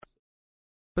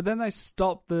But then they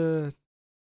stop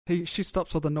she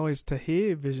stops all the noise to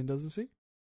hear Vision, doesn't she?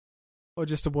 Or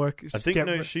just to work? I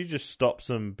think she just stops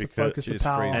them because focus the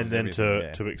power. and then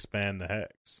everything, to expand the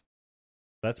hex.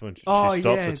 That's when she Oh stops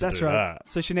yeah, it to that's do right.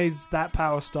 that. So she needs that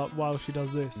power stop while she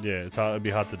does this. Yeah, it'd be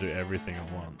hard to do everything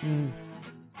at once. Mm.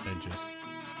 And just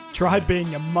Try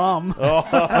being a mum.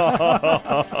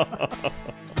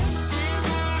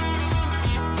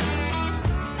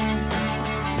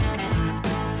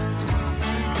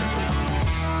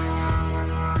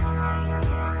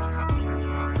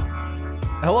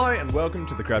 Hello and welcome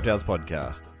to the Crab Tales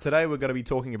podcast. Today we're going to be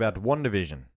talking about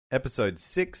WandaVision, episode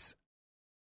 6,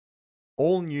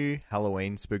 all new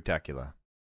Halloween Spooktacular.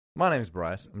 My name's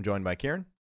Bryce. I'm joined by Kieran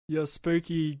Your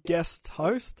spooky guest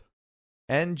host.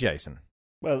 and Jason.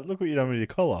 well, look what you done with your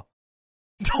collar.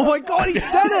 Oh my god, he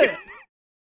said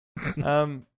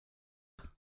it!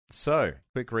 So,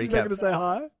 quick You're not going to recap. say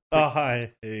hi? Oh,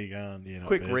 hi. Here you go. You're not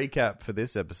Quick bad. recap for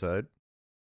this episode.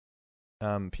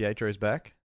 Pietro's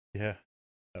back. Yeah.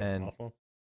 That was And- a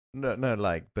nice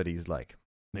one. But he's like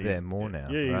He's- there more yeah. now.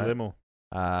 Yeah, he's right? there more.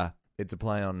 It's a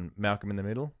play on Malcolm in the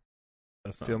Middle,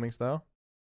 That's not filming style.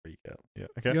 recap. Yeah.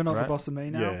 Okay. You're not Right. the boss of me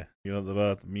now? Yeah. You're not the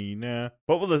boss of me now.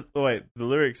 What were the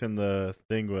lyrics in the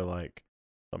thing were like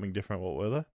something different. What were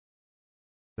they?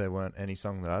 There weren't any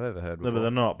song that I've ever heard No, before. but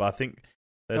they're not. But I think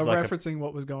there's They're like referencing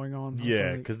what was going on. or yeah,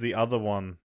 something. because the other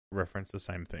one referenced the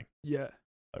same thing, Yeah.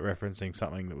 like referencing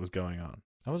something that was going on.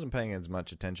 I wasn't paying as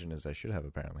much attention as I should have,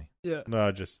 apparently. Yeah.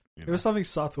 No, just It was something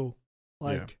subtle.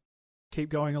 Like, keep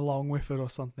going along with it or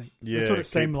something. yeah. That's what it Keep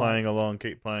seemed playing along.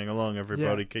 Keep playing along.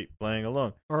 Everybody, keep playing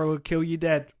along. Or we'll kill you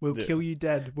dead. We'll Yeah. kill you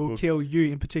dead. We'll We'll- kill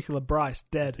you, in particular, Bryce,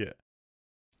 dead. Yeah.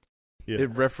 Yeah.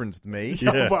 It referenced me.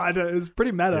 Yeah. But I don't, it's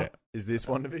pretty meta. Is this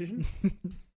WandaVision?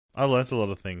 I learnt a lot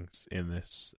of things in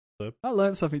this. I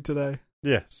learned something today.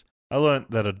 Yes, I learnt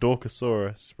that a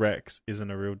Dorkosaurus Rex isn't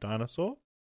a real dinosaur.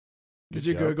 Did Good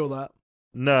you job. Google that?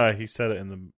 No, he said it in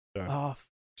the show. Oh,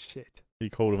 shit. He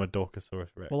called him a Dorkosaurus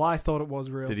Rex. Well, I thought it was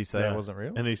real. Did he say Yeah. it wasn't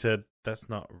real? And he said, that's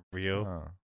not real. Oh.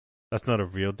 That's not a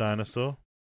real dinosaur.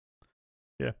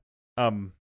 Yeah.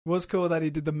 It was cool that he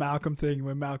did the Malcolm thing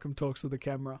where Malcolm talks to the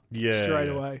camera Yeah. straight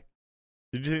yeah. away.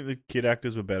 Did you think the kid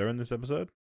actors were better in this episode?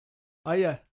 Oh,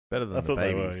 yeah. Better than I the thought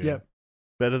they were, babies. yeah. Yep.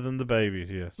 Better than the babies,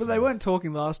 yes. But they weren't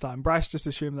talking last time. Bryce just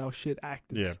assumed they were shit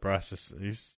actors. Yeah, Bryce just,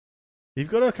 you've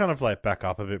got to kind of like back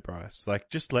up a bit, Bryce. Like,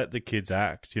 just let the kids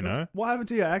act, you know? What happened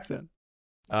to your accent?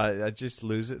 I just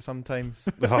lose it sometimes.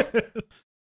 I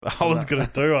was going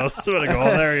to do, I was going to go, oh,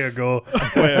 there you go.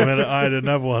 Wait a minute, I had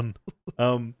another one.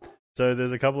 So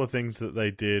there's a couple of things that they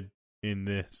did in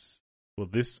this. Well,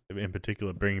 this in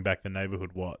particular, bringing back the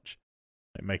neighborhood watch,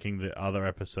 like making the other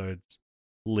episodes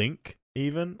link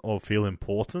even or feel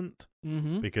important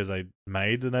Mm-hmm. because I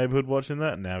made the neighborhood watch in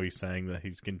that, and now he's saying that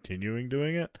he's continuing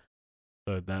doing it.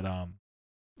 So that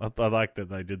I like that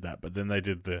they did that, but then they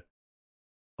did the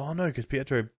because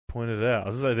Pietro pointed it out. I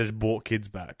was like, they just brought kids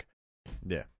back,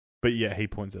 Yeah. but yeah, he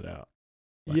points it out.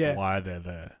 Like, Yeah. why they're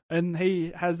there. And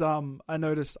he has, I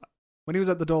noticed when he was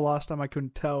at the door last time, I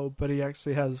couldn't tell, but he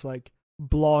actually has like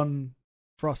blonde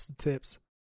frosted tips,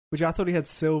 which I thought he had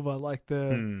silver, like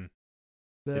the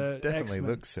It definitely X-Men.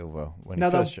 looks silver when No,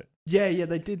 he first they'll- Yeah,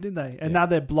 they did, didn't they? And Yeah. now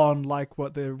they're blonde, like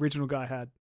what the original guy had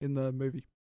in the movie.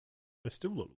 They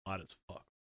still look light as fuck.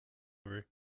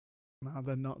 No,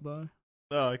 they're not though.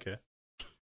 Oh, okay.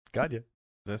 God, yeah.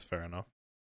 That's fair enough.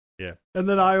 And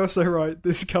then I also wrote,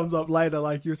 this comes up later,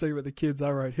 like you were saying with the kids,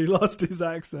 I wrote, he lost his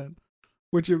accent,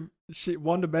 which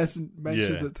Wanda mentions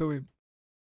Yeah. it to him.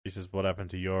 He says, what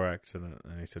happened to your accident?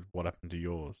 And he said, what happened to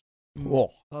yours? Whoa.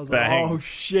 I was Bang. like, oh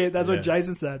shit, that's Yeah. what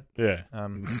Jason said. Yeah.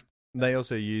 They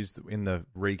also used, in the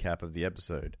recap of the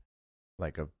episode,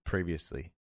 like of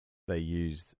previously, they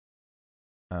used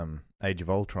Age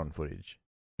of Ultron footage.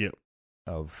 Yep.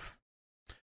 Of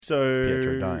So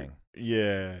Pietro dying.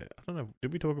 Yeah. I don't know.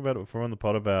 Did we talk about it before on the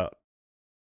pod about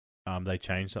they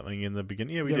changed something in the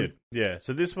beginning? Yeah, we Yeah. did. Yeah.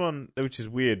 So this one, which is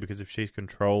weird because if she's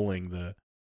controlling the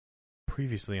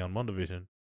previously on WandaVision,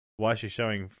 why is she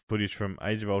showing footage from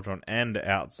Age of Ultron and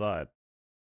outside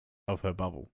of her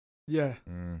bubble? Yeah.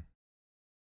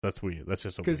 That's weird. That's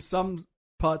just a weird. Because some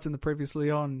parts in the previously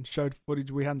on showed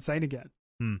footage we hadn't seen again.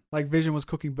 Hmm. Like Vision was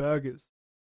cooking burgers.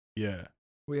 Yeah.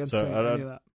 We hadn't So seen I any don't- of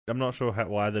that. I'm not sure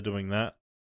why they're doing that.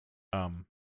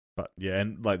 But yeah,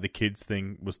 and like the kids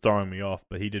thing was throwing me off,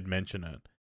 but he did mention it.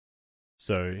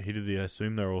 So he did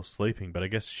assume they're all sleeping, but I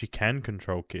guess she can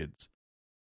control kids.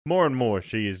 More and more,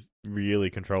 she is really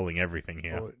controlling everything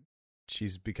here. Or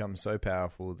she's become so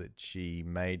powerful that she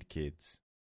made kids.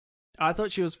 I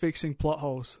thought she was fixing plot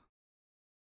holes.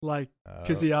 Like,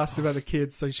 because he asked about the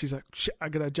kids, so she's like, shit, I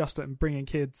gotta adjust it and bring in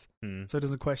kids. So he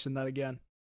doesn't question that again.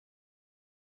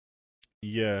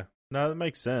 Yeah. No, that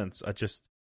makes sense.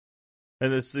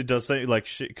 And it does say, like,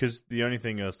 shit, because the only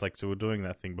thing is, like, so we're doing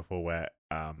that thing before where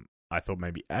I thought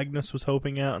maybe Agnes was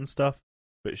helping out and stuff,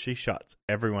 but she shuts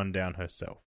everyone down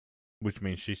herself, which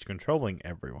means she's controlling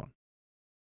everyone.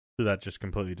 So that just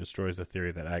completely destroys the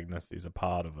theory that Agnes is a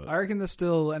part of it. I reckon there's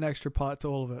still an extra part to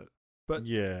all of it. But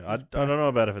yeah, I don't know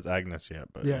about if it's Agnes yet,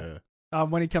 but yeah.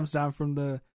 When he comes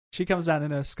down she comes down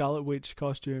in her Scarlet Witch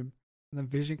costume, and then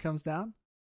Vision comes down,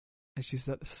 and she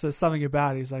says something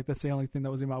about it. He's like, that's the only thing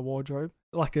that was in my wardrobe.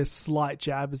 Like a slight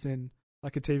jab as in,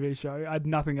 like a TV show. I had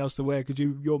nothing else to wear because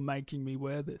you're making me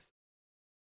wear this.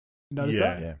 You notice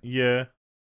that? Yeah.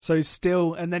 So he's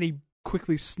still, and then he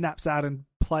quickly snaps out and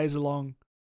plays along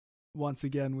once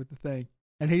again with the thing.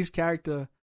 And his character,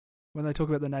 when they talk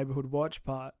about the neighborhood watch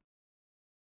part,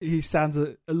 he sounds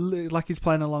like he's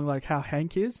playing along like how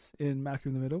Hank is in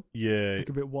Malcolm in the Middle. Yeah. Like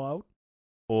a bit wild.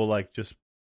 Or like just,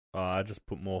 I just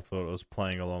put more thought it was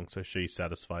playing along so she's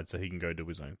satisfied so he can go do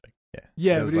his own thing.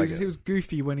 Yeah, but he was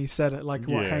goofy when he said it, like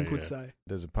what Hank would say.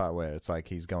 There's a part where it's like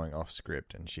he's going off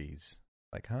script and she's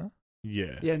like, huh?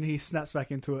 Yeah. Yeah, and he snaps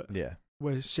back into it. Yeah.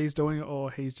 Where she's doing it or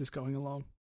he's just going along.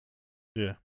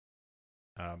 Yeah.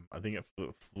 I think it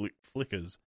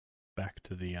flickers back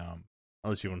to the,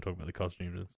 unless you want to talk about the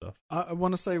costumes and stuff. I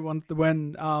want to say when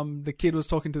the kid was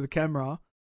talking to the camera,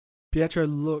 Pietro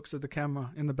looks at the camera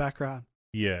in the background.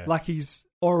 Yeah. Like he's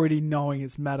already knowing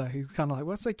it's matter. He's kind of like,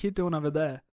 what's that kid doing over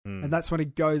there? And that's when he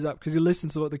goes up, because he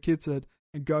listens to what the kid said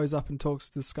and goes up and talks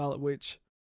to the Scarlet Witch.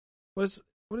 What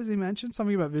does he mention?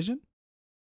 Something about Vision?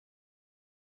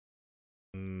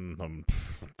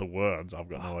 The words, I've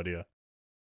got no idea. I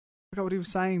forgot what he was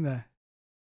saying there.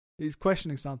 He's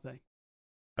questioning something.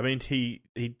 I mean, he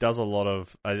does a lot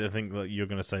of, I think that you're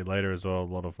going to say later as well, a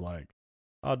lot of like,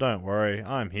 oh, don't worry,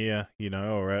 I'm here,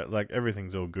 or like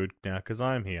everything's all good now because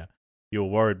I'm here. You were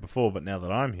worried before, but now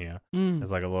that I'm here,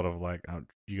 there's like a lot of like,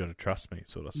 you got to trust me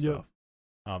sort of stuff.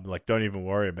 Like, don't even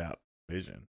worry about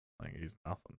Vision. Like, he's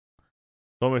nothing.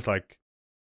 It's almost like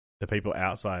the people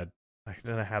outside, I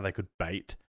don't know how they could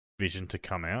bait Vision to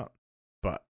come out,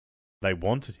 but they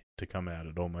wanted him to come out,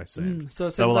 it almost seemed. So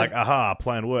they were like, aha,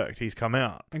 plan worked, he's come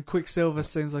out. And Quicksilver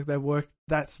seems like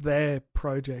that's their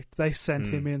project. They sent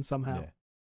him in somehow. Yeah.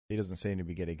 He doesn't seem to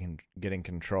be getting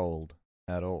controlled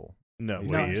at all. No, he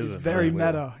isn't. She's very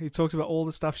meta. He talks about all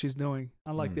the stuff she's doing,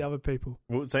 unlike the other people.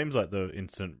 Well, it seems like the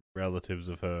instant relatives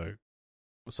of her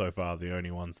so far are the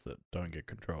only ones that don't get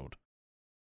controlled.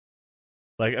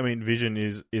 Like, I mean, Vision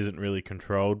isn't really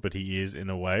controlled, but he is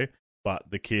in a way. But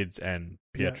the kids and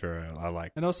Pietro are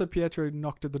like... And also Pietro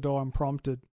knocked at the door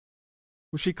unprompted.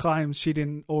 Well, she claims she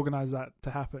didn't organize that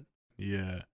to happen.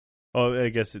 Yeah. Oh, I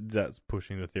guess that's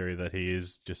pushing the theory that he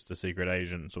is just a secret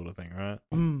agent sort of thing, right?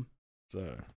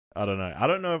 So... I don't know. I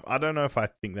don't know if I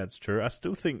think that's true. I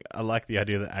still think I like the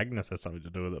idea that Agnes has something to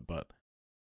do with it, but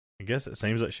I guess it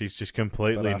seems like she's just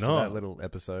completely not. That little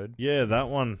episode. Yeah, that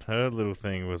one, her little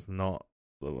thing was not.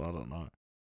 I don't know.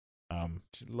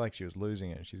 She was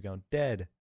losing it. She's going dead.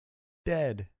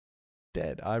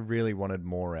 I really wanted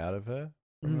more out of her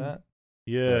from that.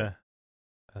 Yeah,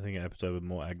 I think an episode with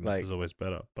more Agnes is always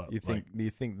better. But do you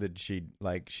think that she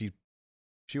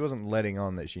wasn't letting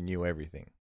on that she knew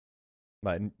everything?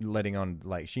 Like, letting on,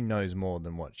 like, she knows more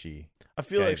than what she I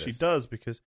feel like she does,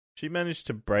 because she managed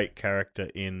to break character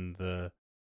in the,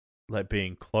 like,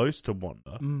 being close to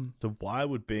Wanda. So why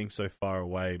would being so far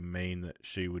away mean that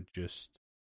she would just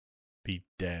be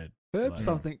dead? Herb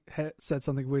said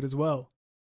something weird as well.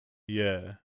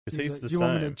 Yeah, because he's like, the do you same.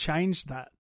 want me to change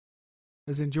that?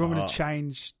 As in, do you want me to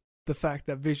change the fact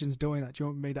that Vision's doing that? Do you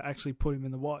want me to actually put him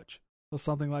in the watch? Or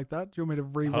something like that? Do you want me to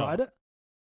rewrite it?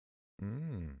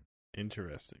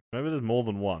 Interesting. Maybe there's more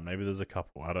than one. Maybe there's a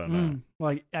couple. I don't know.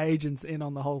 Like agents in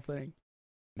on the whole thing.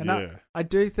 And I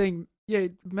do think,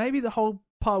 maybe the whole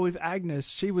part with Agnes,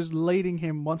 she was leading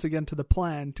him once again to the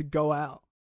plan to go out.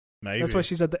 Maybe. That's why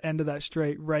she's at the end of that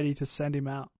street ready to send him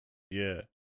out. Yeah.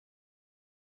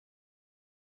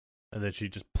 And then she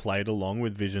just played along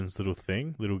with Vision's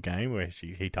little game where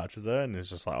he touches her and it's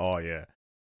just like, oh yeah,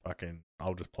 fucking,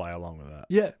 I'll just play along with that.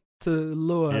 Yeah. To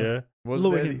lure her. Yeah.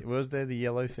 Was there the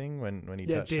yellow thing when he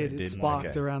touched her? It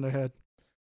sparked around her head.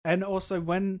 And also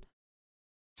when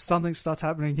something starts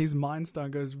happening, his mind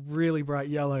stone goes really bright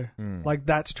yellow. Like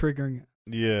that's triggering it.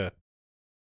 Yeah.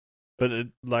 But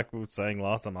like we were saying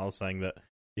last time, I was saying that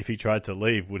if he tried to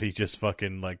leave, would he just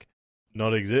fucking like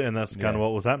not exist? And that's kind of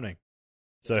what was happening.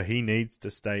 So he needs to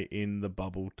stay in the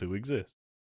bubble to exist.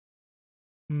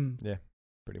 Yeah.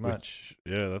 pretty much.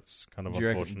 Yeah, that's kind of Do you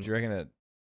unfortunate. reckon it,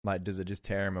 like, does it just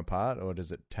tear him apart, or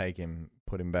does it take him,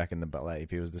 put him back in the like,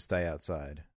 if he was to stay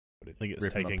outside, would it think it's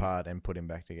rip him taking- apart and put him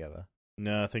back together?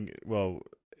 No, I think, well,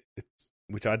 it's,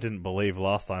 which I didn't believe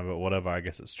last time, but whatever, I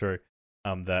guess it's true,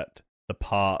 that the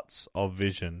parts of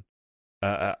Vision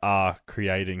are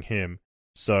creating him.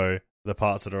 So the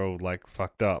parts that are all, like,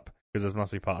 fucked up, because there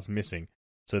must be parts missing.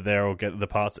 So they're all the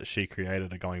parts that she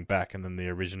created are going back, and then the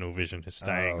original Vision is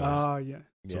staying. Oh. Oh, yeah.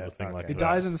 Sort of thing like He that.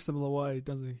 dies in a similar way,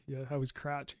 doesn't he? Yeah, how he's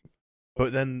crouching.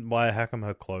 But then how come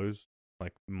her clothes,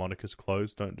 like Monica's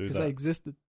clothes, don't do Because that? they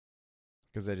existed.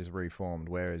 Because they're just reformed,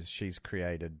 whereas she's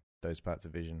created those parts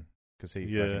of Vision. Because he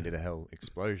Yeah. fucking did a hell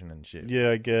explosion and shit.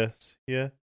 Yeah, I guess. Yeah,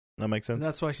 that makes And sense.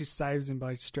 that's why she saves him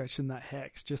by stretching that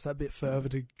hex just that bit further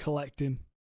to collect him.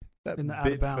 That in the out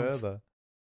of bit bounds. further.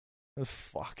 That was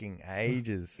fucking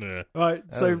ages. Yeah. Right,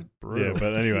 That so was brutal. Yeah,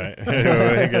 but anyway,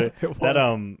 It was.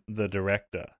 that the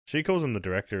director, she calls him the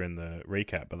director in the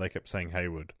recap, but they kept saying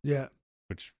Hayward, Yeah.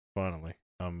 which finally,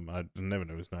 I never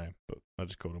knew his name, but I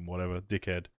just called him whatever,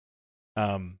 dickhead.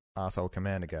 Asshole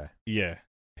commander guy. Yeah,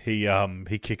 he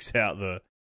kicks out the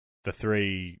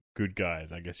three good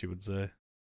guys, I guess you would say.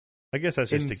 I guess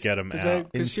that's just to get them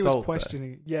out. Because she was Insults her.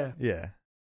 questioning it. Yeah. Yeah.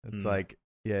 It's Mm. like,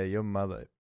 yeah, your mother.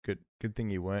 Good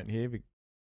thing you weren't here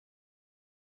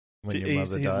when your His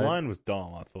mother died. line was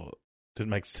dumb, I thought. Didn't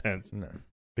make sense. No.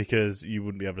 Because you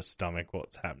wouldn't be able to stomach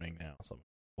what's happening now or something.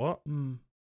 What? Mm.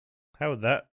 How would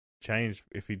that change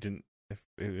if he didn't?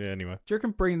 Anyway. Do you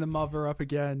reckon bringing the mother up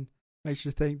again makes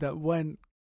you think that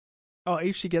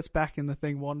if she gets back in the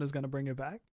thing, Wanda's going to bring her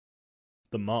back?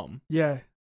 The mum. Yeah,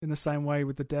 in the same way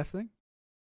with the death thing?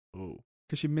 Ooh.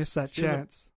 Because she missed that She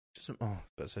hasn't- chance.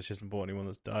 So she hasn't bought anyone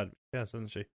that's died. Yes, hasn't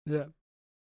she? Yeah.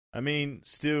 I mean,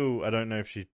 still, I don't know if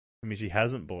she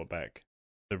hasn't bought back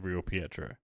the real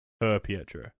Pietro. Her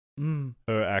Pietro. Mm.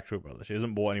 Her actual brother. She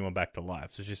hasn't brought anyone back to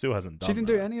life, so she still hasn't done She didn't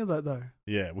that. do any of that, though.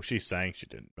 Yeah, well, she's saying she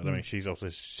didn't. But I Mm. mean, she's also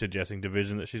suggesting to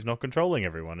Vision that she's not controlling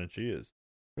everyone, and she is.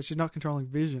 But she's not controlling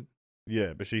Vision.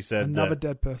 Yeah, but she said Another that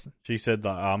dead person. she said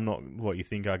that I'm not what you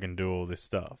think I can do all this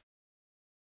stuff.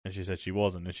 And she said she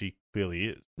wasn't, and she clearly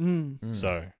is. Mm. Mm.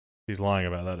 So she's lying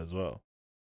about that as well.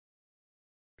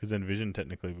 Because then Vision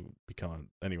technically would become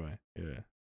anyway. Yeah.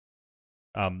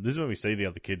 This is when we see the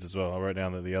other kids as well. I wrote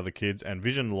down that the other kids and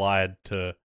Vision lied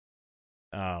to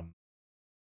I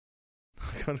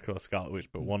can't call her Scarlet Witch,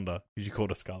 but Wanda. Because you called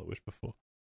her Scarlet Witch before.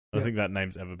 I don't Yeah. think that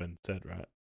name's ever been said, right?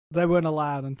 They weren't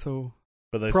allowed until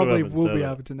But they probably still haven't will said be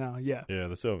it. able to now. Yeah. Yeah,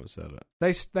 they still haven't said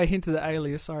it. They hinted at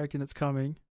Alias. I reckon it's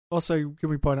coming. Also, can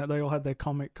we point out they all had their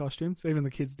comic costumes? Even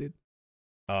the kids did.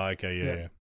 Oh, okay, Yeah. yeah.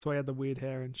 So he had the weird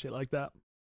hair and shit like that.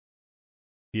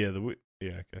 Yeah,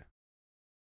 okay.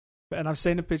 And I've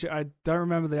seen a picture. I don't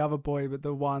remember the other boy, but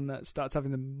the one that starts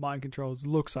having the mind controls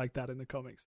looks like that in the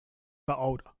comics, but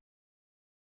older.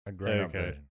 A grown-up Okay.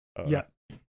 version. Yeah.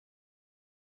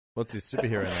 What's his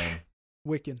superhero name?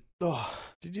 Wiccan. Oh,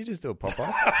 Did you just do a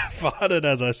pop-up? farted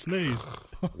as I sneezed.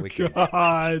 Wicked.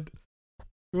 God.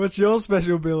 What's your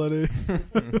special ability?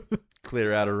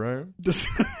 Clear out a room.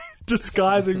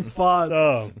 Disguising farts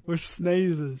Oh, with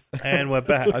sneezes. and we're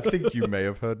back. I think you may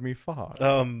have heard me fart. Do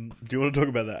you want to talk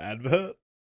about the advert?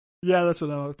 Yeah, that's what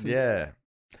I was. Yeah.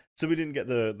 So we didn't get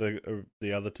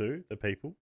the other two, the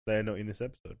people. They're not in this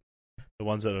episode. The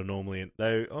ones that are normally in.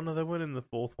 They weren't in the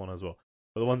fourth one as well.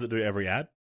 But the ones that do every ad,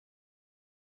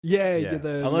 Yeah, Yeah.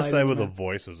 the unless lady they were in the that.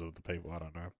 voices of the people, I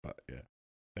don't know. But yeah,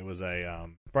 there was a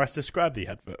Bryce, describe the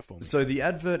advert for me. So the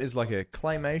advert is like a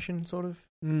claymation sort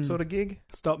of gig.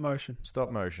 Stop motion. Stop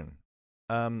motion.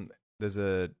 There's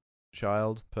a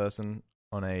child person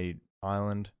on a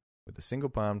island with a single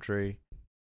palm tree,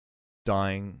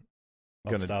 dying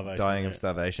Of starvation, dying yeah. of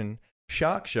starvation.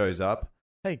 Shark shows up.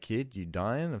 Hey kid, you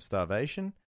dying of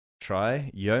starvation? Try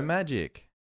Yo Magic.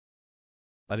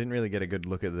 I didn't really get a good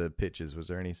look at the pictures. Was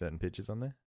there any certain pictures on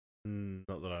there?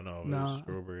 Not that I know of. It Nah. was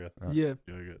strawberry. I think. Oh. Yeah.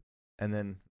 Yogurt. And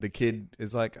then the kid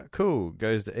is like, cool,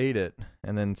 goes to eat it,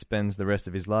 and then spends the rest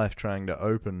of his life trying to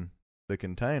open the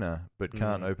container, but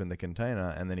can't Mm. open the container,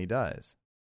 and then he dies.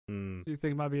 Mm. Do you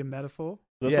think it might be a metaphor?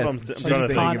 That's Yeah, what I'm just Like trying you to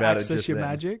thinking can't about it access just your then.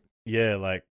 magic? Yeah,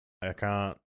 like I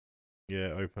can't. Yeah,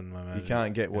 open my magic. You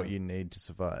can't get what Yeah. you need to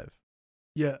survive.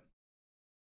 Yeah.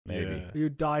 Maybe. Yeah. You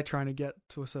die trying to get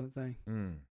to a certain thing.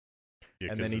 Mm.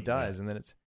 Yeah, And 'cause then he of- dies, and then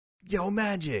it's Yo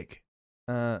Magic.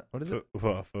 What is it?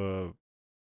 For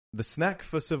The snack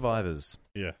for survivors.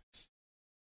 yes.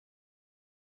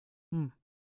 Hmm.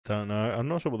 Don't know. I'm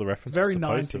not sure what the It's reference very is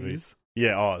supposed to be. 90s.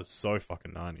 Yeah, oh, it's so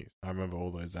fucking 90s. I remember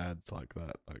all those ads like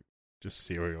that, like just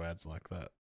cereal ads like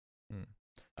that. Mm.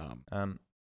 Um,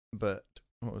 But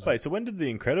What was Wait, it? so when did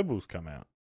The Incredibles come out?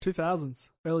 2000s,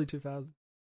 early 2000s.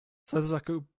 So there's like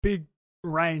a big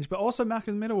range, but also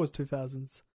Malcolm in the Middle was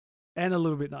 2000s and a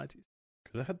little bit 90s.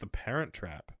 Because I had The Parent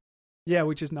Trap. Yeah,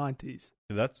 which is 90s.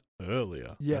 That's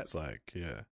earlier. Yeah. That's like,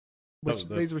 yeah. Which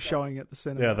That- these were showing at the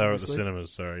cinema. Yeah, they were at the obviously.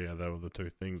 cinemas. Sorry, yeah, they were the two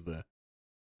things there.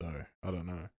 So, I don't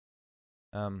know.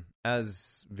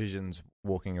 As Vision's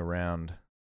walking around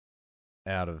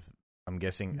out of, I'm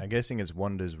guessing it's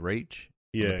Wanda's reach.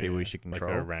 Yeah, the people yeah. she Like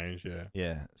control. her range, yeah.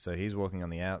 Yeah, so he's walking on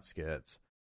the outskirts,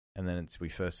 and then we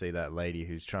first see that lady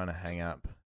who's trying to hang up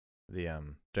the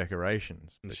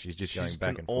decorations, but she's just going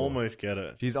back and forth. Almost get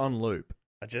it. She's on loop,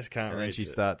 I just can't and then reach she it.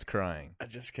 starts crying. I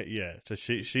just can't. Yeah, so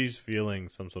she's feeling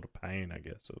some sort of pain, I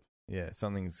guess. Of Yeah,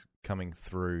 something's coming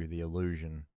through the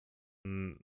illusion.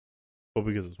 well,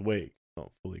 because it's weak,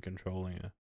 not fully controlling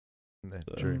her.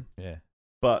 So- True, yeah.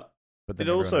 But But then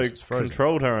it everyone also else is frozen.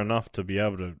 controlled her enough to be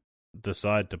able to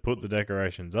decide to put the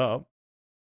decorations up,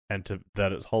 and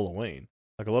that it's Halloween.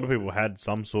 Like a lot of people had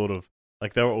some sort of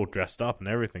like they were all dressed up and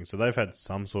everything, so they've had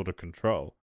some sort of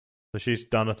control. So she's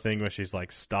done a thing where she's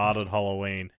like started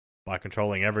Halloween by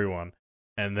controlling everyone,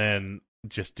 and then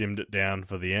just dimmed it down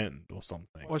for the end or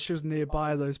something. Or she was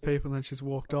nearby those people and then she's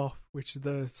walked off, which is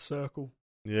the circle.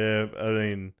 Yeah, I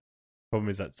mean, problem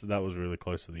is that was really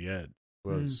close to the edge.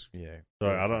 Yeah. So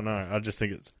I don't know. I just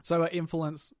think it's, So her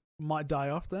influence might die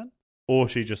off then? or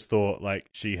she just thought like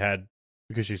she had,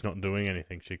 because she's not doing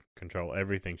anything, she can control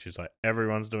everything. She's like,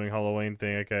 everyone's doing Halloween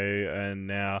thing, okay, and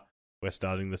now we're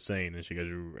starting the scene, and she goes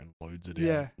 "Ooh," and loads it in.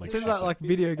 Yeah. Like, Seems she's like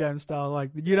video game style.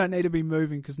 Like, you don't need to be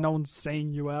moving because no one's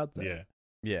seeing you out there. yeah,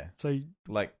 Yeah. So,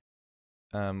 Like,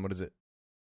 what is it?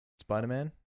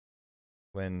 Spider-Man?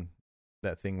 When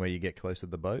that thing where you get close to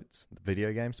the boats, the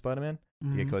video game Spider-Man,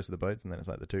 you get close to the boats, and then it's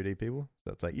like the 2D people.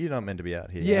 So it's like you're not meant to be out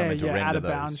here. You're not yeah, meant to yeah, render out of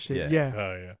those. bounds shit. Yeah. Yeah.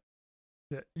 oh yeah.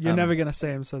 Yeah. You're Um, never going to see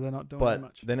them, so they're not doing But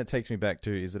much. then it takes me back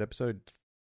to, is it episode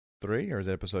 3 or is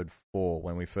it episode 4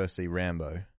 when we first see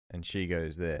Rambo and she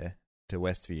goes there to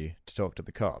Westview to talk to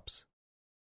the cops,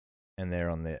 and they're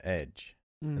on the edge,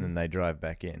 and then they drive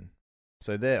back in.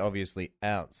 So they're obviously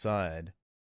outside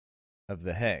of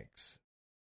the hex,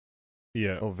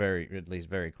 Yeah. or at least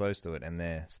very close to it, and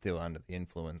they're still under the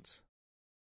influence.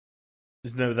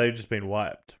 No, they've just been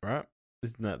wiped, right?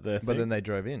 Isn't that their thing? But then they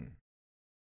drove in.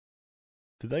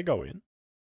 Did they go in?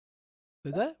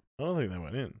 Did they? I don't think they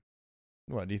went in.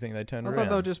 What, do you think they turned I around? thought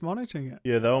they were just monitoring it.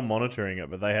 Yeah, they were monitoring it,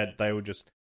 but they had No,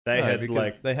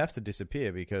 because they have to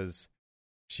disappear because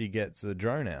she gets the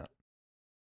drone out.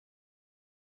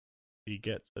 he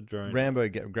gets a drone. Rambo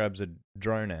grabs a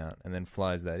drone out and then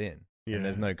flies that in. Yeah. And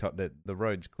there's no cop. The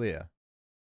road's clear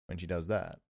when she does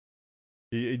that.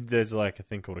 There's like a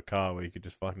thing called a car where you could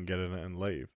just fucking get in it and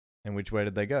leave. And which way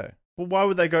did they go? Well, why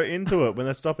would they go into it when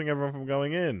they're stopping everyone from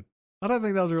going in? I don't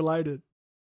think that was related.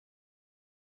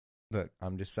 Look,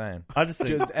 I'm just saying. I just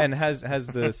think And has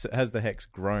the hex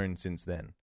grown since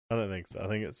then? I don't think so. I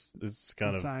think it's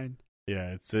kind of Insane.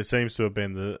 yeah. It seems to have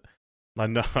been the. I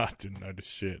know I didn't notice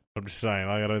shit. I'm just saying.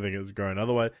 Like, I don't think it's grown.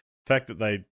 Otherwise, the fact that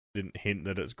they didn't hint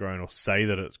that it's grown or say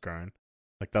that it's grown,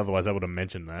 like otherwise I would have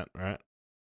mentioned that, right?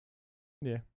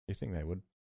 Yeah, you think they would?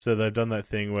 So they've done that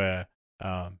thing where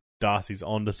Darcy's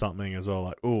onto something as well.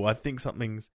 Like, oh, I think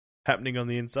something's happening on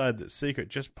the inside that's secret,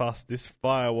 just past this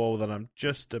firewall that I'm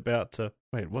just about to.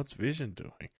 Wait, what's Vision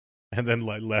doing? And then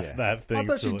like left that thing. I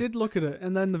thought to, she like- did look at it,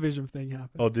 and then the vision thing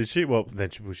happened. Oh, did she? Well, then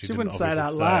she she didn't wouldn't say it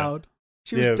out obviously say it. loud.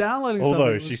 She Yeah, was downloading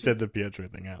Although something. she said the Pietro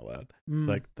thing out loud. Mm.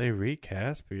 Like, they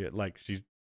recast Pietro. Like, she's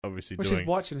obviously well, doing. she's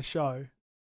watching a show.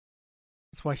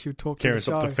 That's why she would talk to Karen, the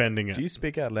show. stop defending it. Do you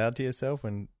speak out loud to yourself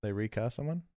when they recast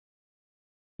someone?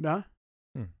 No?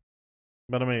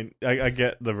 But I mean, I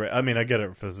get I get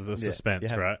it for the suspense,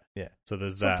 have- right? yeah. So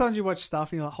there's that. Sometimes you watch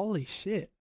stuff and you're like, holy shit.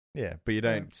 Yeah, but you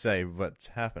don't say what's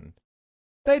happened.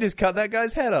 They just cut that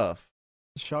guy's head off.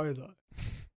 The show, though.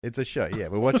 It's a show. Yeah,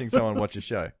 we're watching someone watch a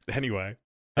show. Anyway,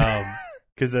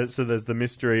 because there's the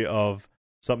mystery of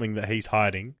something that he's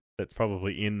hiding that's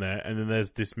probably in there, and then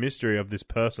there's this mystery of this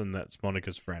person that's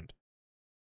Monica's friend.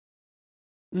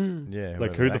 Mm. Yeah,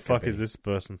 Like, whoever who the that could fuck be. is this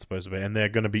person supposed to be? And they're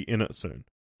going to be in it soon,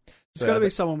 It's So got to are be they-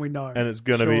 someone we know. and it's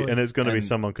going to be Surely.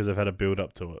 someone because they've had a build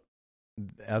up to it.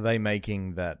 Are they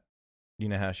making that? You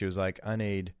know how she was like, I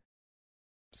need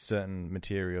certain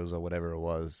materials or whatever it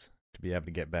was to be able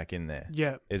to get back in there.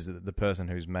 Yeah. Is the person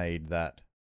who's made that,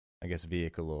 I guess,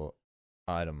 vehicle or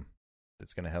item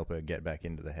that's going to help her get back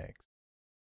into the hex?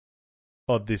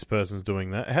 Oh, this person's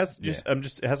doing that. It has Yeah.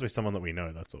 it has to be someone that we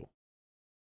know. That's all.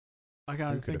 I Who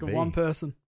can't could think it of be? one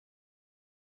person.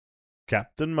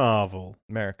 Captain Marvel.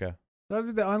 America. That would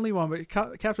be the only one, but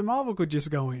Captain Marvel could just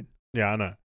go in. Yeah, I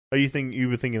know. Oh, you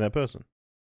were thinking that person?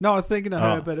 No, I was thinking of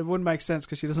her, Oh. but it wouldn't make sense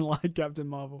because she doesn't like Captain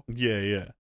Marvel. Yeah.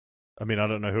 I mean, I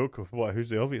don't know who it could. Who's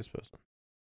the obvious person?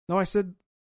 No, I said,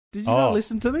 did you not Oh.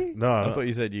 listen to me? No, I thought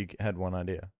you said you had one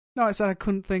idea. No, I said I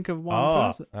couldn't think of one Oh.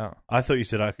 person. Oh. I thought you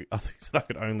said I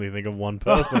could only think of one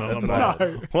person. And That's I'm what like,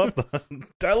 No. what the?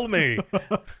 Tell me.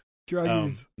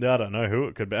 Druggies. Yeah, I don't know who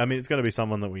it could be. I mean, it's going to be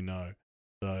someone that we know.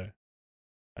 So,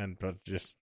 but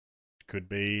just could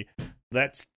be.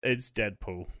 It's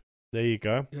Deadpool. There you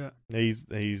go. Yeah. He's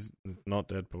not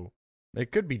Deadpool.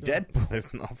 It could be Deadpool.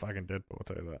 It's not fucking Deadpool. I'll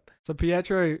tell you that. So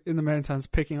Pietro, in the meantime, is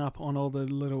picking up on all the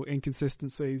little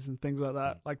inconsistencies and things like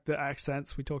that, like the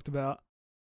accents we talked about.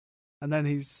 And then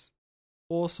he's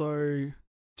also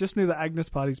just near the Agnes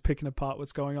party, he's picking apart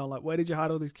what's going on. Like, where did you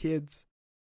hide all these kids?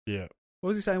 Yeah. What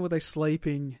was he saying? Were they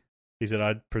sleeping? He said,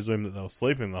 I presume that they were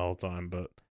sleeping the whole time, but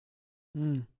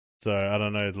so I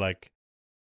don't know. Like,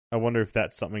 I wonder if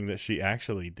that's something that she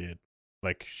actually did.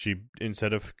 Like, she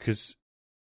instead of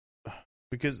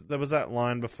because there was that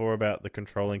line before about the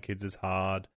controlling kids is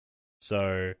hard.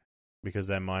 So because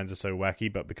their minds are so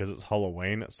wacky, but because it's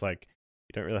Halloween, it's like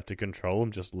you don't really have to control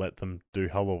them. Just let them do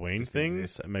Halloween Just things.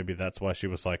 exist. And maybe that's why she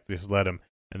was like, just let them.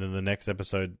 And then the next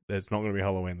episode, it's not going to be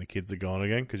Halloween. The kids are gone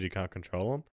again because you can't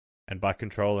control them. And by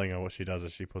controlling her, what she does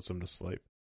is she puts them to sleep.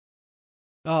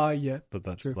 Yeah. But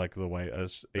that's True. like the way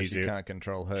it's But easier. she can't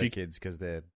control her She- kids because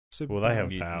they're... Super Well, they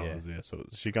have Yeah. powers, yeah. So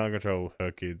she can't control her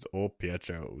kids or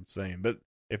Pietro, it would seem. But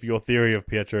if your theory of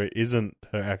Pietro isn't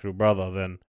her actual brother,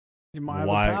 then He might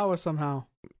why- have a power somehow.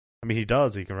 I mean, he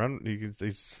does. He can run.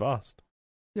 He's fast.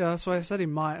 Yeah, that's why I said he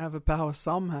might have a power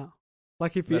somehow.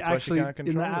 Like if he That's why she actually can't in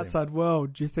the control him. outside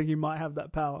world, do you think he might have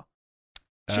that power?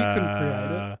 She couldn't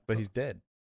create it. But he's dead.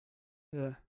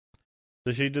 Yeah.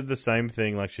 So she did the same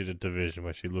thing like she did Division,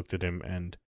 where she looked at him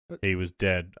and he was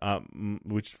dead.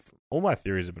 Which all my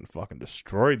theories have been fucking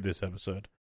destroyed this episode.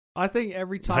 I think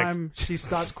every time she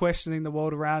starts questioning the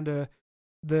world around her,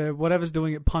 the whatever's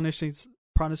doing it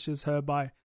punishes her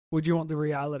by, would you want the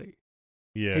reality?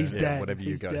 Yeah, He's Yeah, dead. whatever you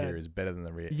He's got dead. here is better than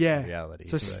the Yeah. reality.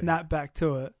 So snap back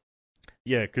to it.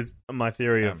 yeah. Because my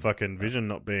theory of Um, fucking Vision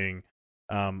not being,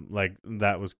 like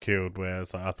that was killed, where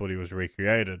it's like I thought he was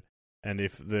recreated. And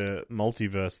if the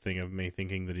multiverse thing of me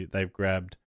thinking that they've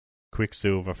grabbed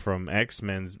Quicksilver from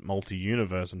X-Men's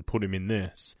multi-universe and put him in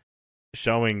this,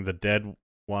 showing the dead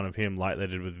one of him like they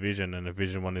did with Vision, and if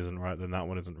Vision one isn't right, then that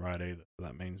one isn't right either.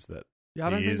 That means that Yeah, I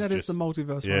don't He think is that is the just-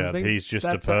 multiverse one. yeah, I think he's just a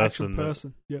that's an actual person that-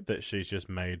 person. Yep. that she's just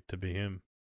made to be him.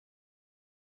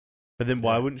 But then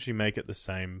why Yeah. wouldn't she make it the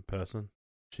same person?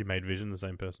 She made Vision the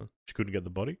same person. She couldn't get the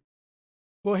body?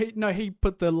 Well, he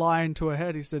put the lie into her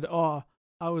head. He said, "Oh,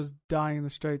 I was dying in the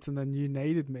streets, and then you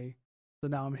needed me, so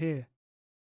now I'm here."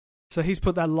 So he's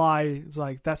put that lie. It's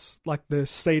like that's like the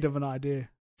seed of an idea,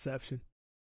 Inception.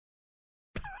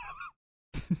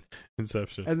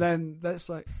 Inception. And then that's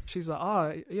like she's like,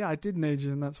 "Oh, yeah, I did need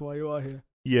you, and that's why you are here."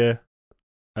 yeah.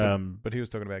 But he was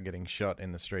talking about getting shot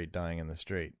in the street, dying in the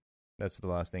street. That's the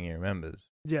last thing he remembers.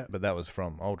 Yeah, But that was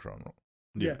from Ultron.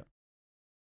 yeah.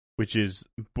 Which is,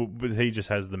 but he just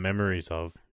has the memories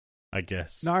of, I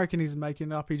guess. No, I reckon he's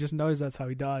making it up. He just knows that's how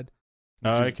he died.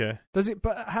 Oh, Which is- okay. Does it?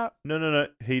 But how? No.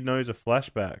 He knows a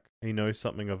flashback. He knows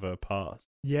something of her past.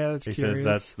 Yeah, that's He curious.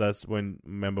 says that's when,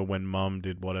 remember when Mum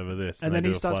did whatever this. and they then do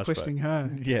he a starts flashback. questioning her.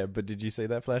 Yeah, but did you see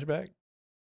that flashback?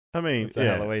 I mean, It's a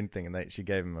yeah. Halloween thing, and she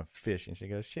gave him a fish, and she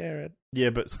goes, "Share it." Yeah,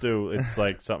 but still, it's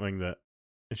like something that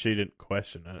she didn't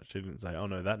question it. She didn't say, "Oh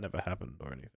no, that never happened"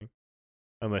 or anything.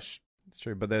 Unless, It's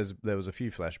true, but there was a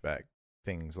few flashback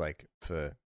things like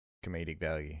for comedic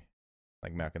value,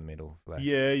 like Malcolm in the Middle.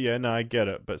 yeah, no, I get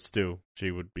it, but still, she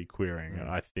would be querying it. Mm.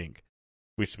 I think,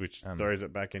 which throws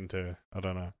it back into, I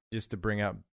don't know. Just to bring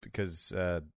up, because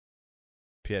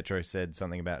Pietro said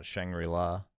something about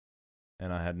Shangri-La,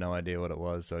 and I had no idea what it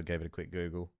was, so I gave it a quick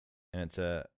Google, and it's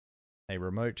a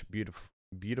remote,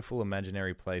 beautiful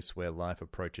imaginary place where life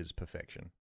approaches perfection.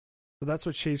 So that's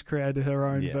what she's created her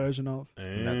own Yeah. version of.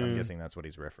 And I'm guessing that's what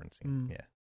he's referencing. Mm. Yeah,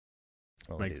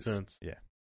 well, it Makes is. sense. Yeah,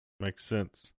 Makes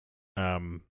sense.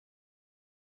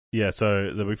 Yeah,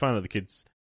 so we find out the kids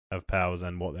have powers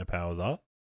and what their powers are.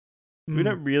 We Mm.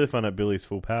 don't really find out Billy's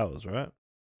full powers, right?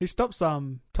 He stops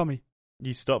Tommy.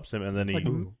 He stops him, and then he. Like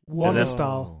Ooh. Wanda then-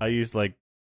 style. I use like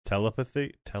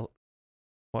telepathy.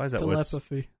 Why is that word?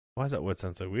 Telepathy. Why does that word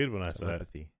sound so weird when I say it?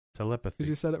 telepathy. Telepathy. Because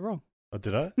you said it wrong. Oh,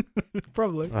 did I?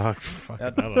 Probably. Oh, fuck, I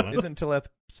That- don't know. Isn't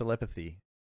telepathy?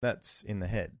 That's in the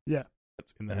head.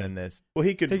 That's in the And head. then there's Well,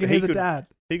 he could. He He can hear the could. dad.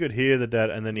 He could hear the dad,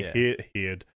 and then he Yeah.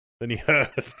 heard. Then he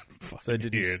heard. so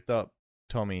did he heard. stop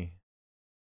Tommy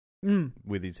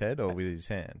with his head or with his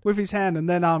hand? with his hand, and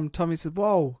then Tommy said,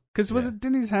 "Whoa," because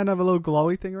didn't his hand have a little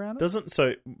glowy thing around it?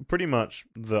 So pretty much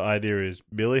the idea is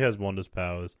Billy has Wanda's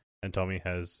powers and Tommy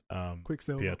has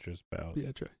Quicksilver, Pietro's powers.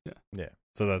 Pietro, yeah.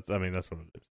 So that's what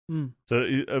it is. Mm.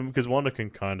 So because Wanda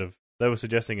can they were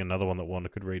suggesting another one that Wanda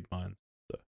could read minds.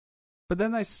 But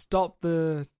then they stop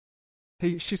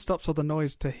she stops all the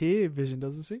noise to hear Vision,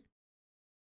 doesn't she?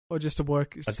 Or just to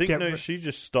work? I think she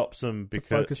just stops them because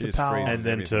focus the power, and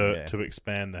then everything, to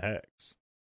expand the hex.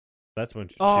 That's when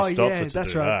she Oh, stops yeah, her to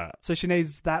that's do right. that. So she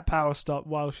needs that power stop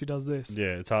while she does this.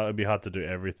 Yeah, it'd be hard to do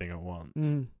everything at once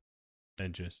Mm.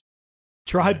 and just.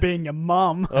 Try Yeah. being a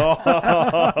mum.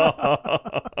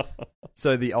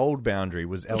 So the old boundary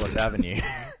was Ellis Avenue.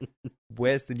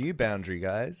 Where's the new boundary,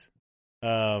 guys?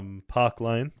 Park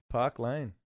Lane. Park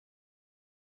Lane.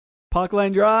 Park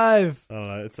Lane Drive. I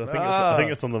don't know. I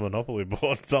think it's on the Monopoly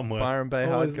board somewhere. Byron Bay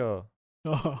Oh, is- Hardcore.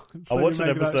 Oh, I watched an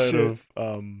episode of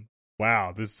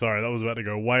wow, that was about to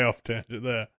go way off tangent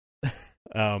there.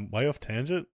 Way off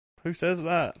tangent? Who says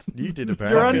that? You did You're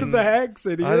apparently. under the hex,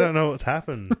 idiot. I don't know what's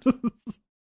happened.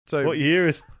 So What year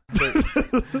is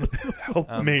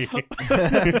help me.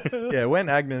 yeah, when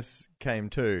Agnes came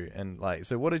to, and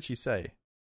so what did she say?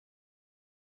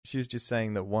 She was just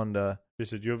saying that Wanda, She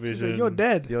said your She vision. said, "You're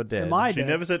dead. You're dead." Am I She dead?"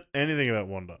 never said anything about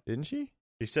Wanda. didn't she?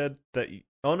 She said that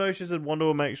oh no, she said Wanda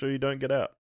will make sure you don't get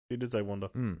out. She did say Wanda.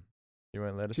 You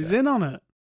won't let us She's out. in on it.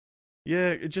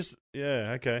 Yeah,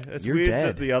 okay. It's You're weird dead.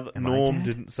 that the other Am I Norm dead?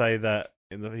 didn't say that.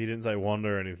 He didn't say Wanda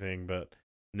or anything, but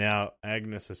now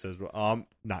Agnes says, "Well,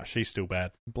 nah, she's still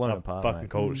bad. Blown I'm apart. fucking mate.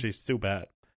 cold. Mm. She's still bad,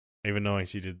 even knowing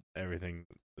she did everything."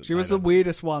 She was the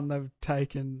weirdest one they've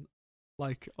taken,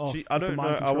 off. I with the don't know.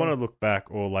 mind I control. want to look back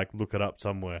or look it up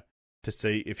somewhere to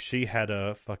see if she had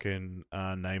a fucking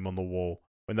name on the wall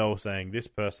when they were saying this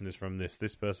person is from this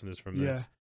person is from Yeah. this.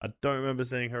 I don't remember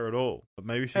seeing her at all, but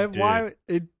maybe she And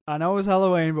did. I know it was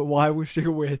Halloween, but why was she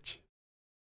a witch?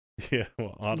 Yeah,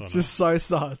 well, I don't know. It's just so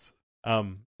sus.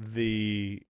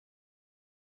 The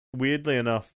weirdly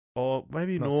enough, or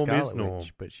maybe Not Norm Scarlet is Norm.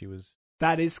 Witch, but she was.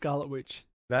 That is Scarlet Witch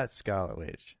That's Scarlet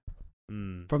Witch.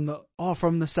 Mm.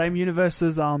 from the same universe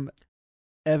as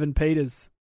Evan Peters,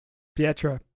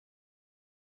 Pietro.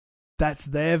 That's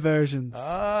their versions.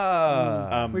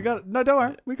 We got no, don't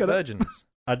worry, we got Virgins.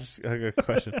 I got a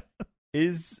question.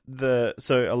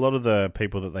 So a lot of the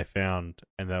people that they found,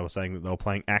 and they were saying that they were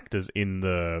playing actors in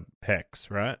the Hex,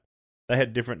 right? They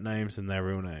had different names than their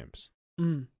real names. it.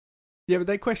 Mm. Yeah, but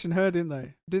they questioned her, didn't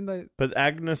they? Didn't they? But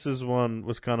Agnes's one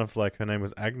was kind of like her name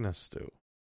was Agnes still.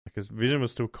 Because Vision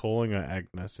was still calling her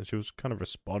Agnes, and she was kind of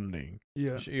responding.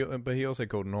 Yeah. But he also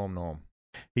called Norm.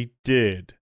 He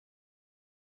did.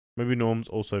 Maybe Norm's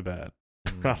also bad.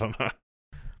 I don't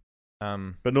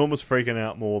know. But Norm was freaking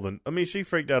out more than... I mean, she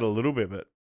freaked out a little bit, but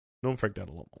Norm freaked out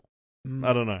a lot more. Mm.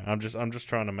 I don't know. I'm just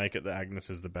trying to make it that Agnes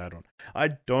is the bad one. I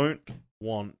don't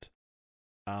want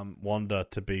Wanda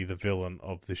to be the villain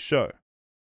of this show.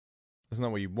 That's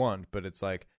not what you want, but it's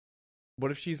like,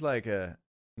 what if she's like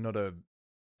not a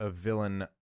villain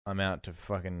I'm out to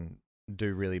fucking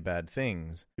do really bad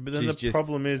things. But then She's the just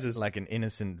problem is like an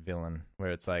innocent villain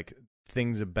where it's like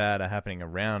things are bad are happening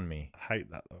around me I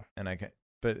hate that though. and I can,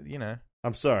 but you know,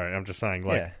 I'm sorry. I'm just saying,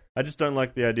 yeah. I just don't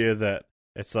like the idea that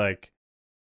it's like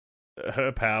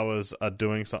her powers are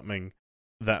doing something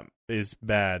that is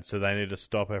bad, so they need to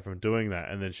stop her from doing that,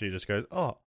 and then she just goes,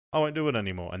 "Oh, I won't do it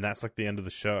anymore," and that's like the end of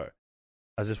the show.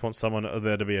 I just want someone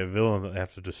there to be a villain that they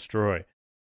have to destroy.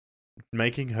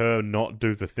 Making her not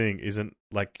do the thing isn't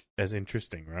like as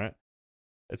interesting, right?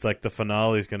 It's like the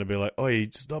finale is going to be like, "Oh, you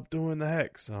stop doing the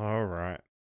hex." All right.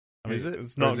 I mean, Is it?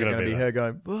 It's not going to be her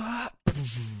going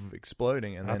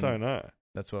exploding, and I then don't know.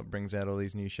 that's what brings out all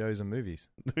these new shows and movies.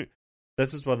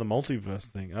 This is why the multiverse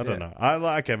thing. I don't Yeah. know. I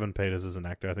like Evan Peters as an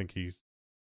actor. I think he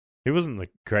wasn't the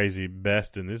crazy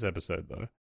best in this episode though.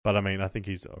 But I mean, I think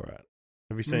he's all right.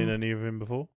 Have you seen any of him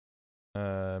before?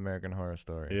 American Horror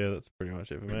Story. Yeah, that's pretty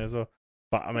much it for me as well.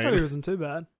 But I I thought mean, he wasn't too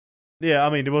bad. yeah, I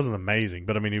mean, it wasn't amazing,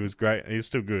 but I mean, he was great. He was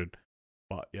still good.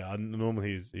 But yeah,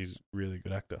 normally he's a really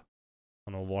good actor,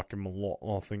 and I like him a lot.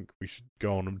 I think we should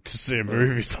go on him to see a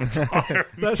movie sometime.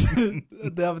 That's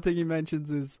the other thing he mentions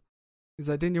is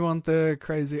like, didn't you want the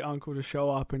crazy uncle to show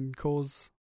up and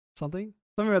cause something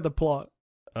about the plot,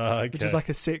 Okay. which is like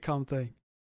a sitcom thing.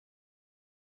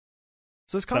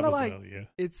 So it's kind That of was like earlier.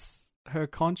 it's her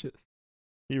conscious.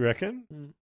 You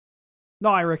reckon? No,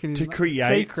 I reckon To it's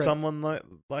create secret, someone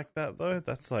like that though,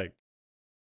 that's like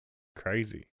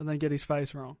crazy. and then get his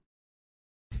face wrong.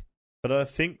 But I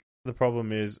think the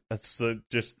problem is, I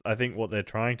think what they're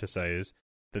trying to say is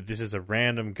that this is a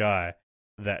random guy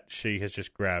that she has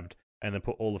just grabbed and then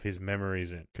put all of his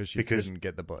memories in. Because she Because couldn't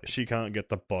get the body. She can't get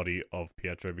the body of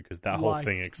Pietro because that whole Like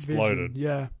thing exploded. Vision,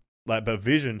 yeah. But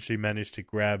Vision, she managed to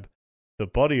grab the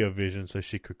body of Vision so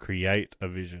she could create a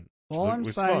Vision. All I'm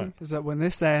saying is that when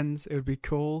this ends, it would be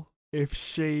cool if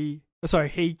he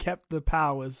kept the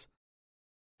powers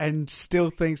and still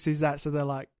thinks he's that. So they're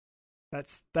like,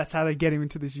 that's how they get him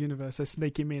into this universe. They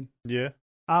sneak him in. Yeah.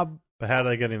 But how are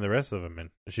they getting the rest of them in?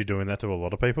 Is she doing that to a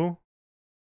lot of people?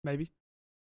 Maybe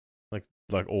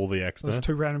Like all the X-Men? those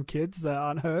two random kids that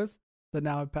aren't hers that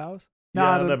now have powers.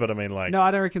 No, but I mean, like, no,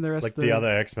 I don't reckon the rest. like of the other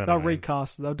X-Men. they'll I mean.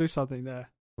 recast. They'll do something there.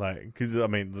 Like, because I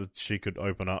mean, she could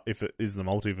open up if it is the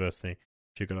multiverse thing.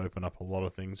 She could open up a lot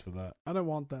of things for that. I don't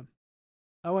want them.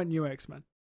 I want new X-Men.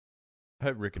 I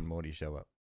hope Rick and Morty show up.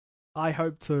 I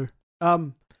hope to.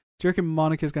 Do you reckon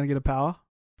Monica's going to get a power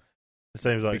It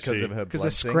seems like Because she, of her because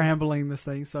blood they're thing? scrambling this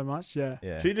thing so much? Yeah.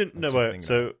 Yeah. she didn't. I No, was just wait. thinking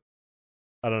So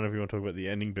I don't know if you want to talk about the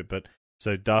ending bit, but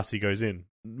so Darcy goes in.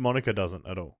 Monica doesn't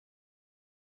at all.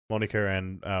 Monica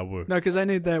and Wu. No, because they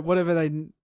need their whatever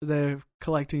they're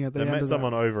collecting at the They end met of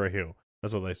someone over a hill.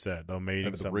 That's what they said. They were that. meeting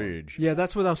Over the someone. ridge. Yeah,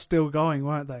 that's where they're still going,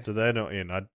 weren't they? So they're not in.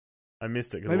 I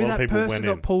missed it because a Maybe lot of that people person went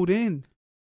got in. pulled in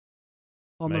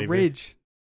on Maybe. the ridge.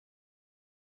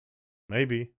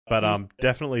 Maybe, but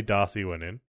definitely Darcy went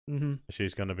in. Mm-hmm.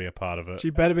 She's going to be a part of it. She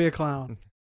better be a clown.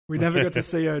 We never got to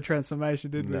see her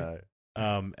transformation, did we? No.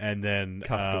 And then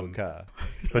Cuffed to a car.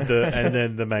 but and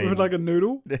then the main With like a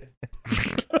noodle.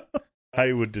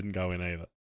 Haywood didn't go in either.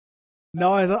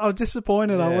 No, I was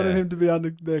disappointed. I wanted Yeah. him to be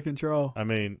under their control. I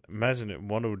mean, imagine it.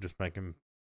 Wonder would just make him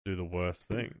do the worst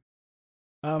thing.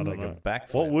 I don't Like know. a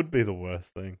backflip. What would be the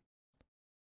worst thing?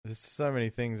 There's so many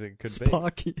things it could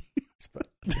Sparky. be.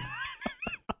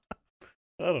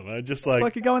 I don't know. Just like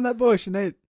Sparky, go in that bush and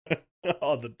eat.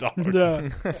 oh, the dog. Yeah.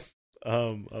 I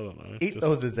don't know. Eat Just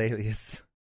those azaleas.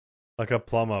 like a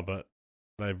plumber, but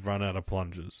they've run out of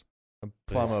plungers. A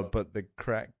plumber, but the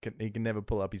crack, he can never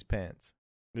pull up his pants.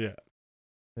 Yeah,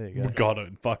 There you go. got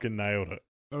it. Fucking nailed it.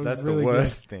 It was That's really the good.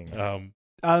 worst thing.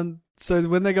 So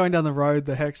when they're going down the road,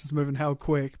 the hex is moving hell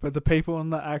quick, but the people on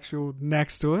the actual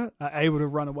next to it are able to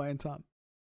run away in time.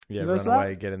 Yeah, You run notice that?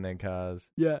 away, get in their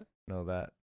cars, Yeah. and all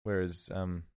that. Whereas,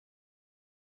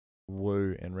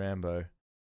 Wu and Rambo,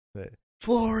 they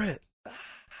floor it,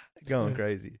 going Yeah.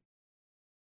 crazy.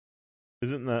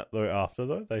 Isn't that though? After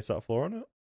though, they start flooring it.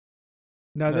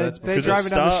 No, No, they're that's they're Because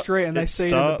driving it down the starts- street and they see it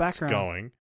in the starts background.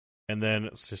 going, and then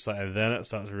it's just like, and then it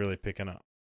starts really picking up.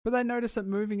 But they notice it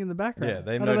moving in the background. Yeah,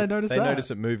 they How do they notice that?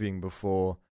 notice it moving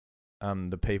before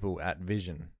the people at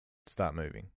Vision start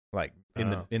moving. Like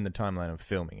in Oh. the timeline of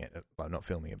filming it, well, not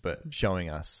filming it, but showing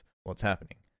us what's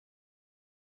happening.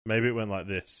 Maybe it went like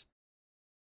this,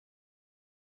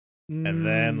 and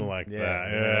then like Yeah,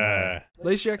 that. yeah. Yeah. At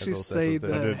least you actually all see circles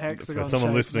do. I the did- hexagon for someone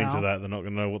shape listening now. to that, they're not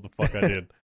gonna know what the fuck I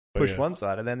did. But Push yeah. one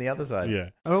side and then the other side. Yeah,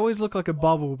 It always looked like a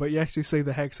bubble, but you actually see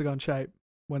the hexagon shape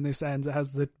when this ends. It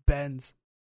has the bends,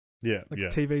 yeah, like yeah.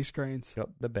 TV screens.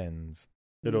 Got the bends.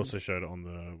 It also showed it on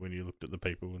the when you looked at the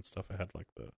people and stuff. It had like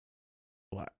the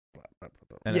black.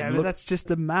 And yeah, it but looked, that's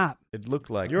just a map. it looked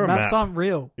like You're a Maps map. aren't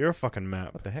real. You're a fucking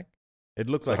map. what the heck? It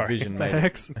looked like Sorry. Vision The made it,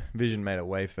 hex. Vision made it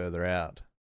way further out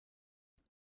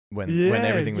when Yeah,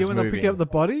 everything was when moving. they pick up the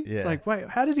body, Yeah. it's like, wait,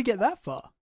 how did he get that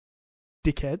far?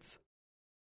 Dickheads.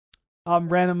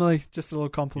 Randomly, just a little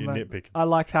You compliment. nitpicking. I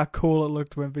liked how cool it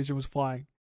looked when Vision was flying.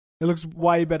 It looks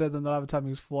way better than the other time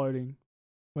he was floating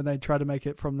when they tried to make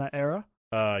it from that era.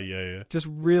 Yeah. Just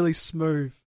really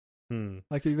smooth.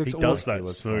 Like he looks He does He that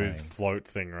was smooth flying. float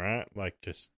thing, right? Like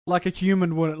just like a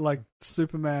human wouldn't, like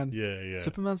Superman. yeah.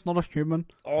 Superman's not a human.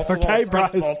 Okay,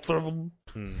 Bryce.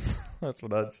 Hmm. That's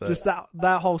what I'd say. Just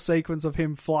that whole sequence of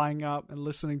him flying up and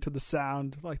listening to the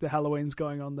sound, like the Halloween's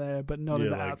going on there, but not yeah,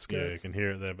 in the like, you outskirts. can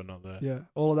hear it there, but not there. Yeah,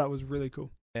 all of that was really cool.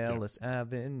 Ellis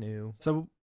Avenue. So,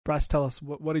 Bryce, tell us,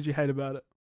 what did you hate about it?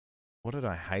 What did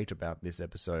I hate about this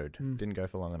episode? Didn't go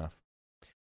for long enough.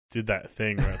 Did that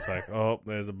thing where it's like, oh,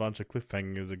 there's a bunch of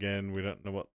cliffhangers again. We don't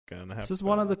know what's going to happen. This is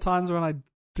one of the times when I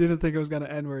didn't think it was going to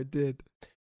end where it did.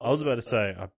 I was about to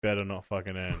say, I better not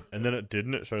fucking end. And then it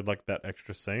didn't. It showed like that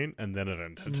extra scene, and then it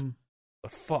ended. Mm. The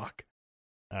fuck.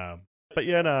 But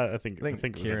yeah, no, I think I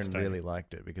think it was Kieran entertaining. really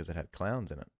liked it because it had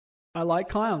clowns in it. I like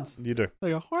clowns. You do.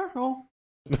 They go, "Hor-hor."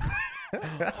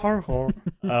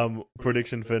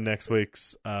 Prediction for next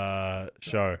week's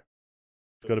show.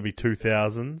 It's got to be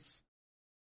 2000s.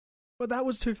 But that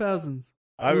was 2000s.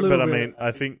 I little bit. mean,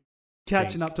 I think,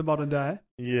 Catching up to modern day.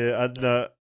 yeah, no,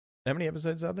 How many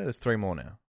episodes are there? There's 3 more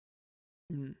now.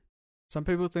 Some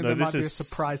people think No, there this might be a is-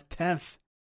 surprise 10th.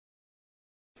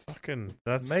 fucking,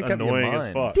 that's Make up your annoying as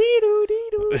mind. fuck. Dee-doo,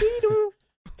 dee-doo, dee-doo.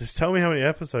 Just tell me how many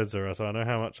episodes there are so I know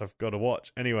how much I've got to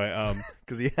watch. Anyway,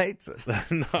 Because he hates it.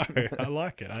 no, I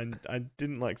like it. I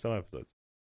didn't like some episodes.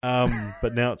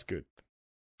 But now it's good.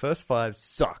 First 5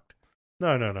 sucked.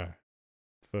 No.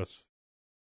 First.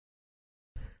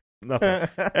 Nothing.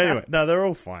 Anyway, no, they're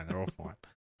all fine. So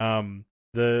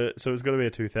it's got to be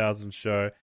a 2000s show.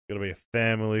 It's got to be a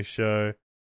family show.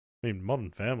 I mean, Modern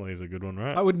Family is a good one,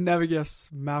 right? I would never guess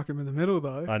Malcolm in the Middle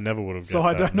though. I never would have guessed so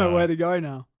I that, don't know no. where to go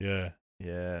now. Yeah.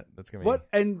 Yeah, that's going to be... What?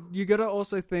 And you got to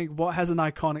also think what has an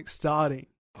iconic starting.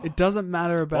 It doesn't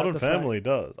matter about Modern the Family fact.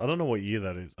 does. I don't know what year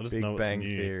that is. I just Big know Bang it's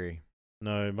new. Theory.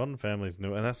 No, Modern Family's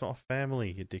new, and that's not a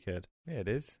family, you dickhead. Yeah, it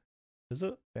is. Is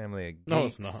it? Family of Geeks. No,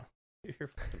 it's not. You're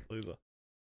a fucking loser.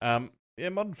 Yeah,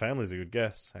 Modern Family's a good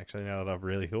guess, actually, now that I've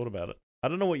really thought about it. I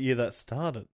don't know what year that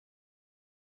started.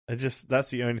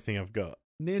 That's the only thing I've got.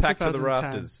 Near Packed to the 2010.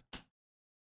 rafters.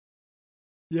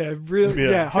 Yeah, really. Yeah,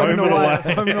 Yeah, Home and Away.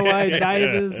 Home and Away, Yeah.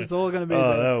 Neighbours. It's all going to be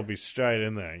Oh, there. that will be straight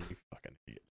in there, you fucking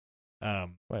idiot.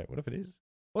 Wait, what if it is?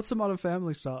 What's the Modern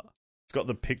Family start? It's got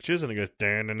the pictures, and it goes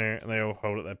down and there, and they all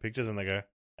hold up their pictures, and they go,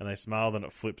 and they smile, then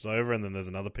it flips over, and then there's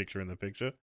another picture in the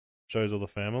picture. Shows all the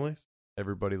families.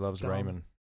 Everybody Loves Dumb. Raymond.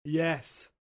 Yes.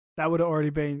 That would have already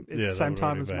been. It's Yeah, the that same would time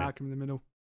already as been. Malcolm in the Middle.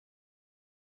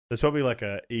 There's probably like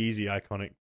a easy,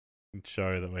 iconic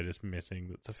show that we're just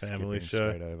missing that's a family Skipping show.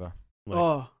 straight over. Like,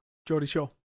 Oh, Geordie Shore.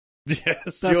 yes,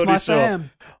 That's Geordie my Shore. fam.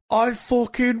 I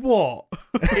fucking what?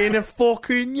 In a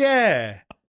fucking yeah.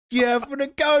 You having a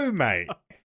go, mate?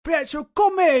 Pietro,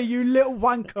 come here, you little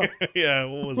wanker. Yeah,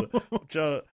 what was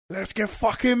it? Let's get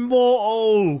fucking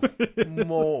mortal.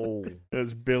 Mortal. It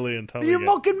was Billy and Tommy Are you get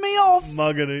mugging me off?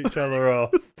 mugging each other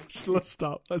off. Let's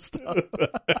stop.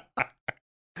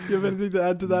 You have anything to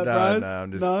add to that, no, Bryce? no,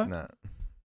 I'm just... No? No.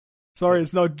 Sorry,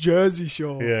 it's not Jersey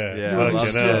Shore. Yeah, Yeah, You I and love your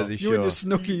fucking hell. Jersey You and your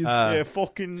Shore. snookies. Yeah,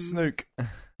 fucking Snook.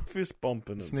 fist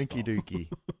bumping and Sneaky stuff. dookie.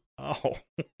 Oh,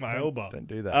 my elbow. Don't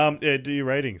do that. Yeah, do your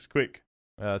ratings, quick.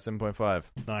 7.5.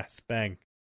 Nice, bang.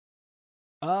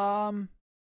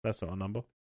 That's not a number.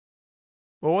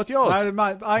 Well, what's yours? I'm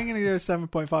going to go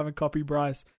 7.5 and copy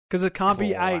Bryce. Because it can't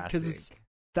be 8, because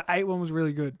the 8 one was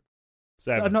really good.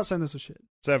 7. I'm not saying this was shit.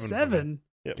 7. 7?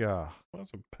 God,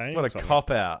 What's a pain? what a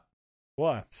cop-out.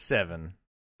 Why? 7.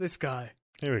 This guy.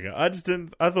 Here we go. I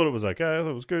thought it was okay. I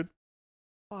thought it was good.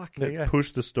 Fuck. There you go.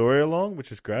 Pushed the story along,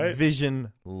 which is great.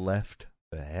 Vision left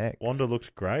the hex. Wanda looks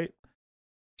great.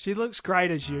 She looks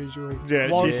great as usual. Yeah,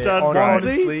 Wand- she's done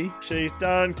honestly. She's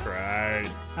done great.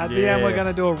 At the end, Yeah. we're going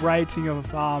to do a rating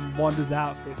of Wanda's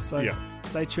outfit. So Yeah.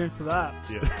 stay tuned for that.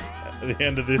 Yeah. At the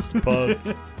end of this pod,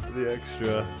 the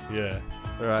extra. Yeah.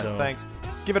 All right, So- thanks.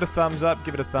 Give it a thumbs up,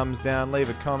 give it a thumbs down, leave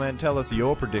a comment, tell us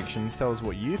your predictions, tell us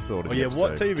what you thought of Oh the yeah. episode.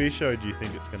 What TV show do you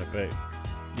think it's going to be?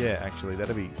 Yeah, actually,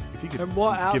 that'd be... If you could And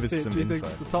what give outfit us some do you info. think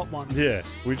is the top one? Yeah.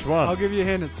 Which one? I'll give you a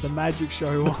hint. It's the Magic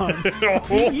Show one.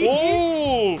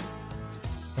 Oh,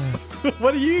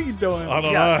 What are you doing? I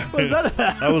don't Yeah. know. What is that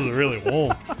about? That was really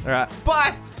warm. All right,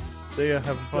 bye! See ya.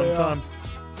 Have a See fun ya. time.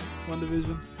 One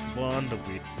Division.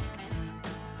 Wonderful.